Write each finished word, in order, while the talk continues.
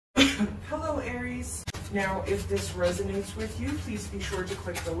Hello Aries. Now if this resonates with you, please be sure to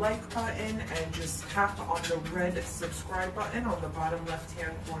click the like button and just tap on the red subscribe button on the bottom left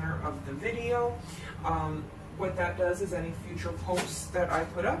hand corner of the video. What that does is any future posts that I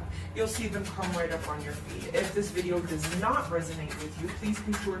put up, you'll see them come right up on your feed. If this video does not resonate with you, please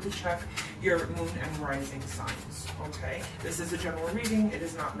be sure to check your moon and rising signs, okay? This is a general reading. It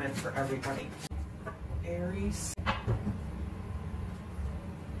is not meant for everybody. Aries.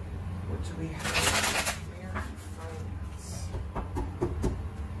 What do we have? Career and finance.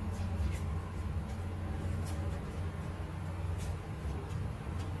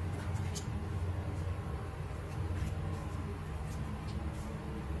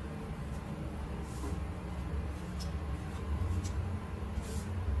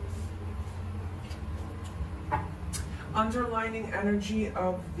 Underlining energy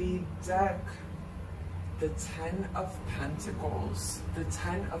of the deck, the 10 of Pentacles. The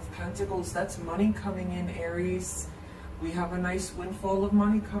 10 of Pentacles, that's money coming in, Aries. We have a nice windfall of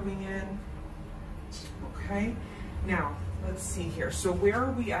money coming in. Okay, now let's see here. So where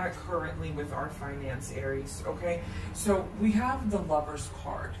are we at currently with our finance, Aries? Okay, so we have the Lover's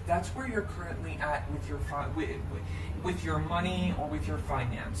card. That's where you're currently at with your with your money or with your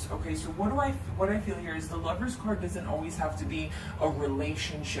finance. Okay, so what I feel here is the Lover's card doesn't always have to be a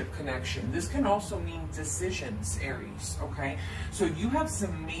relationship connection. This can also mean decisions, Aries. Okay, so you have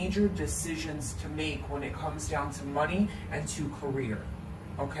some major decisions to make when it comes down to money and to career.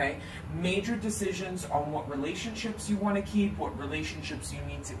 Okay, major decisions on what relationships you want to keep, what relationships you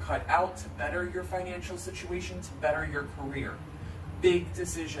need to cut out to better your financial situation, to better your career. Big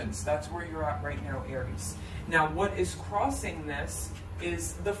decisions. That's where you're at right now, Aries. Now, what is crossing this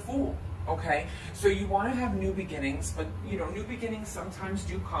is the Fool. Okay, so you want to have new beginnings, but you know, new beginnings sometimes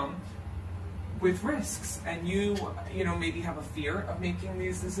do come with risks, and you know, maybe have a fear of making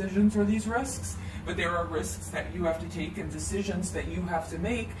these decisions or these risks, but there are risks that you have to take and decisions that you have to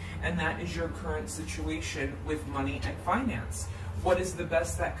make, and that is your current situation with money and finance. What is the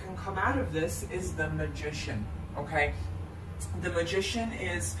best that can come out of this is the Magician. Okay, the Magician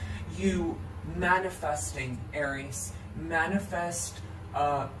is you manifesting, Aries. Manifest,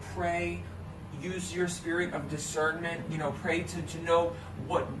 pray, use your spirit of discernment, you know, pray to know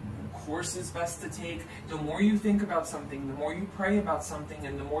what course is best to take. The more you think about something, the more you pray about something,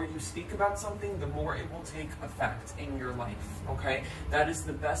 and the more you speak about something, the more it will take effect in your life. Okay, that is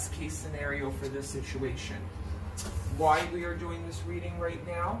the best case scenario for this situation. Why we are doing this reading right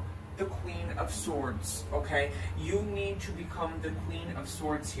now? The Queen of Swords. Okay, you need to become the Queen of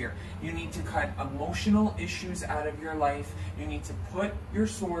Swords here. You need to cut emotional issues out of your life. You need to put your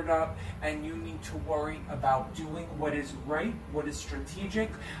sword up, and you need to worry about doing what is right, what is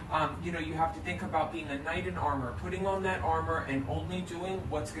strategic. You know, you have to think about being a knight in armor, putting on that armor and only doing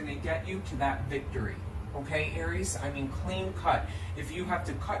what's going to get you to that victory. Okay, Aries, I mean clean cut. If you have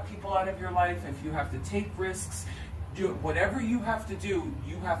to cut people out of your life, if you have to take risks, do whatever you have to do.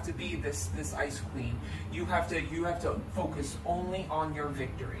 You have to be this Ice Queen. You have to focus only on your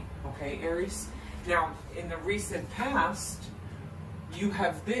victory. Okay, Aries. Now, in the recent past, you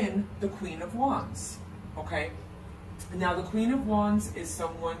have been the Queen of Wands. Okay. Now, the Queen of Wands is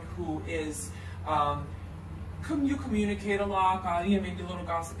someone who is you communicate a lot, you know, maybe a little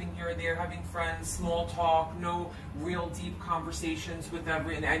gossiping here or there, having friends, small talk, no real deep conversations with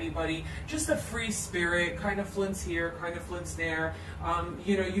anybody, just a free spirit, kind of flints here, kind of flints there.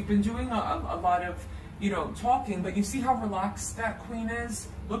 You know, you've been doing a lot of, you know, talking, but you see how relaxed that queen is?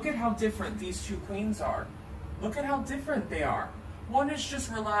 Look at how different these two queens are. Look at how different they are. One is just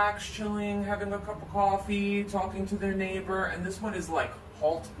relaxed, chilling, having a cup of coffee, talking to their neighbor, and this one is like,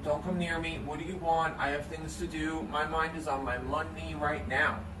 halt, don't come near me, what do you want, I have things to do, my mind is on my money right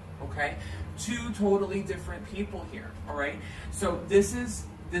now. Okay, two totally different people here. All right, so this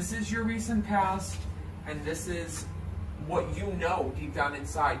is your recent past, and this is what you know deep down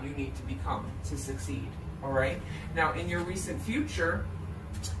inside you need to become to succeed. All right, now in your recent future,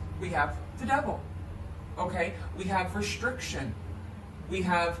 we have the Devil. Okay, we have restriction, we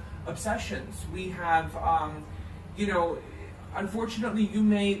have obsessions, we have you know, unfortunately, you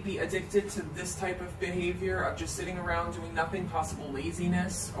may be addicted to this type of behavior of just sitting around doing nothing, possible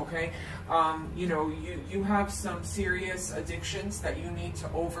laziness, okay? You know, you have some serious addictions that you need to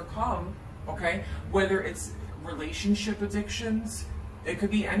overcome, okay? Whether it's relationship addictions, it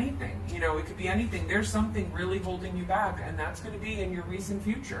could be anything, you know, it could be anything. There's something really holding you back, and that's going to be in your recent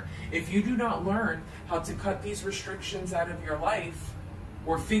future. If you do not learn how to cut these restrictions out of your life,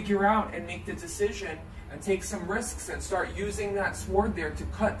 or figure out and make the decision and take some risks and start using that sword there to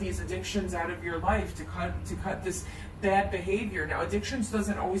cut these addictions out of your life, to cut this bad behavior. Now, addictions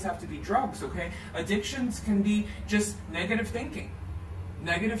doesn't always have to be drugs, okay? Addictions can be just negative thinking,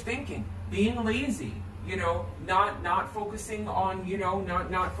 being lazy, you know, not focusing on, you know,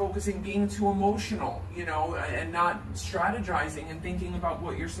 not focusing, being too emotional, you know, and not strategizing and thinking about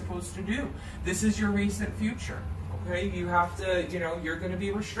what you're supposed to do. This is your recent future, okay? You have to, you know, you're going to be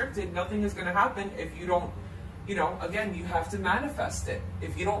restricted. Nothing is going to happen if you don't, you know, again, you have to manifest it.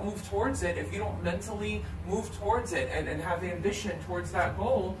 If you don't move towards it, if you don't mentally move towards it and have ambition towards that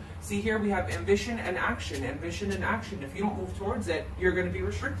goal, see here we have ambition and action, ambition and action. If you don't move towards it, you're going to be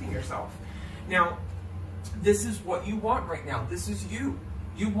restricting yourself. Now, this is what you want right now. This is you.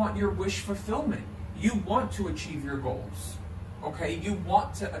 You want your wish fulfillment. You want to achieve your goals. Okay? You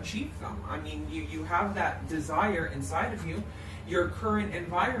want to achieve them. I mean, you have that desire inside of you. Your current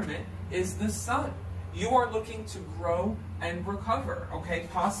environment is the sun. You are looking to grow and recover, okay?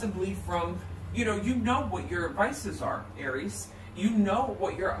 Possibly from, you know what your vices are, Aries. You know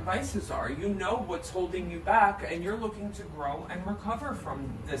what your vices are. You know what's holding you back, and you're looking to grow and recover from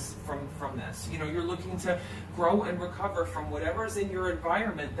this. From this, you know, you're looking to grow and recover from whatever's in your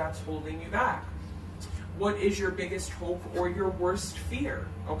environment that's holding you back. What is your biggest hope or your worst fear?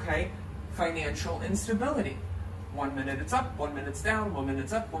 Okay, financial instability. 1 minute it's up, 1 minute it's down, 1 minute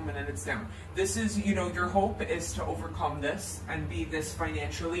it's up, 1 minute it's down. This is, you know, your hope is to overcome this and be this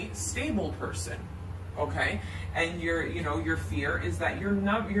financially stable person, okay? And your fear is that you're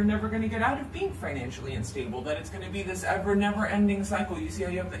never going to get out of being financially unstable, that it's going to be this never-ending cycle. You see how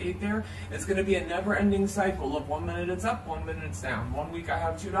you have the 8 there? It's going to be a never-ending cycle of 1 minute it's up, 1 minute it's down. 1 week I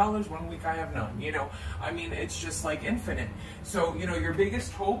have $2, 1 week I have none, you know? I mean, it's just like infinite. So, you know, your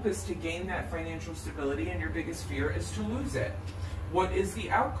biggest hope is to gain that financial stability, and your biggest fear is to lose it. What is the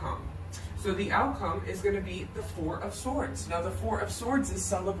outcome? So the outcome is going to be the 4 of Swords. Now, the 4 of Swords is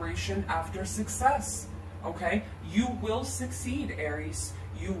celebration after success. Okay, you will succeed, Aries.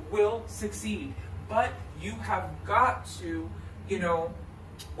 You will succeed, but you have got to, you know,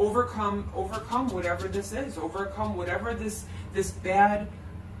 overcome whatever this is. Overcome whatever this bad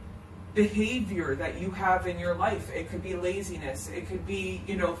behavior that you have in your life. It could be laziness. It could be,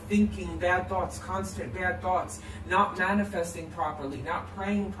 you know, thinking bad thoughts, constant bad thoughts, not manifesting properly, not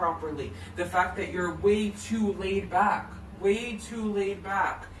praying properly. The fact that you're way too laid back,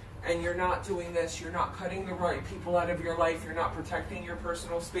 and you're not doing this, you're not cutting the right people out of your life, you're not protecting your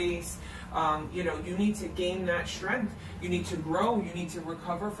personal space. You know, you need to gain that strength. You need to grow. You need to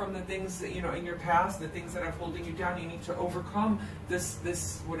recover from the things that, you know, in your past, the things that are holding you down. You need to overcome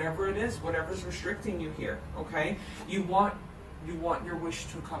this whatever it is, whatever's restricting you here, okay? You want your wish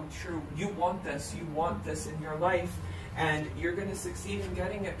to come true. You want this in your life. And you're going to succeed in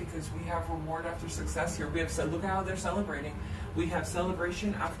getting it, because we have reward after success here. We have said, look how they're celebrating. We have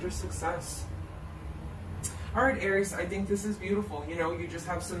celebration after success. All right, Aries, I think this is beautiful. You know, you just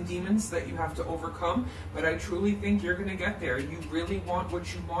have some demons that you have to overcome, but I truly think you're going to get there. You really want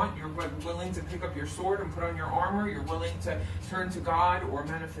what you want. You're willing to pick up your sword and put on your armor. You're willing to turn to God or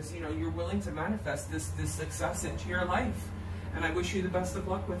manifest, you know, you're willing to manifest this success into your life. And I wish you the best of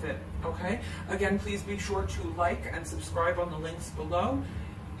luck with it, okay? Again, please be sure to like and subscribe on the links below.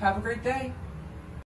 Have a great day.